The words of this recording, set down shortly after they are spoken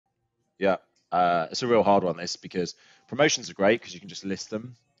Yeah, it's a real hard one, this, because promotions are great because you can just list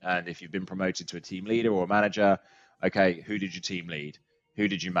them. And if you've been promoted to a team leader or a manager, okay, who did you team lead? Who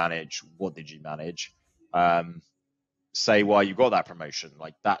did you manage? What did you manage? Um, Say why you got that promotion.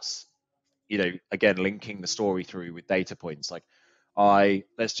 Like that's, again, linking the story through with data points. Like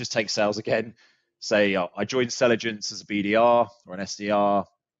let's just take sales again. Say I joined Selligence as a BDR or an SDR,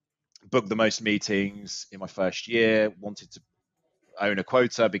 booked the most meetings in my first year, wanted to own a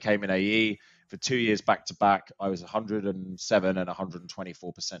quota, became an AE. For 2 years back to back, I was 107 and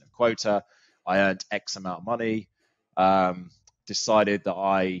 124% of quota. I earned X amount of money. Decided that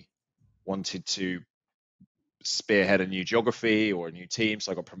I wanted to spearhead a new geography or a new team,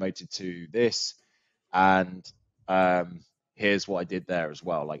 so I got promoted to this. And here's what I did there as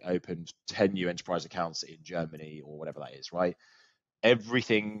well. Like opened 10 new enterprise accounts in Germany or whatever that is, right?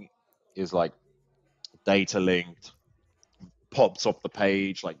 Everything is like data linked, pops off the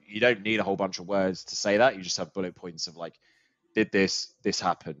page. Like you don't need a whole bunch of words to say that. You just have bullet points of like, did this, this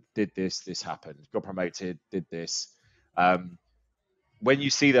happened, did this happened, got promoted, did this. Um, when you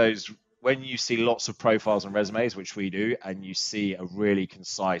see those, when you see lots of profiles and resumes, which we do, and you see a really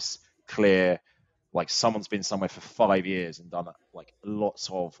concise, clear, like someone's been somewhere for 5 years and done like lots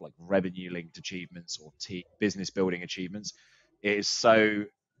of like revenue linked achievements or business building achievements, it is so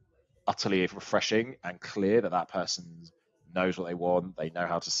utterly refreshing and clear that that person knows what they want, they know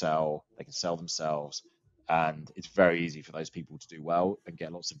how to sell, they can sell themselves, and it's very easy for those people to do well and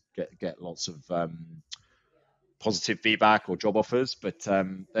get lots of positive feedback or job offers. But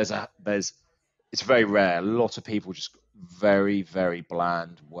there's it's very rare. A lot of people just very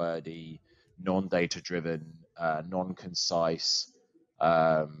bland, wordy, non-data driven, non-concise,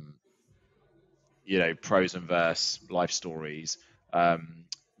 um, pros and verse life stories. Um,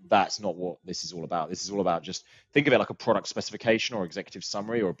 that's not what this is all about. This is all about, just think of it like a product specification or executive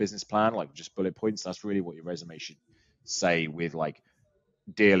summary or a business plan, like just bullet points. That's really what your resume should say, with like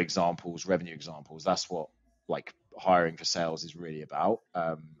deal examples, revenue examples. That's what like hiring for sales is really about.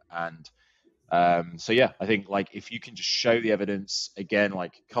 So yeah, I think like if you can just show the evidence, again,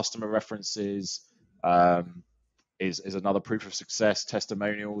 like customer references, um, is another proof of success,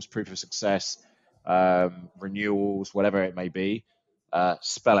 testimonials, proof of success, renewals, whatever it may be.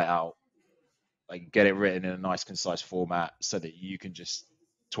 Spell it out, like get it written in a nice, concise format so that you can just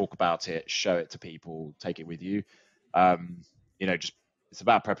talk about it, show it to people, take it with you. Just it's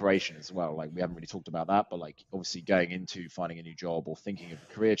about preparation as well. Like we haven't really talked about that, but like obviously going into finding a new job or thinking of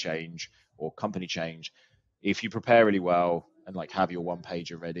a career change or company change, if you prepare really well and like have your one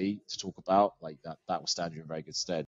pager ready to talk about, like that will stand you in very good stead.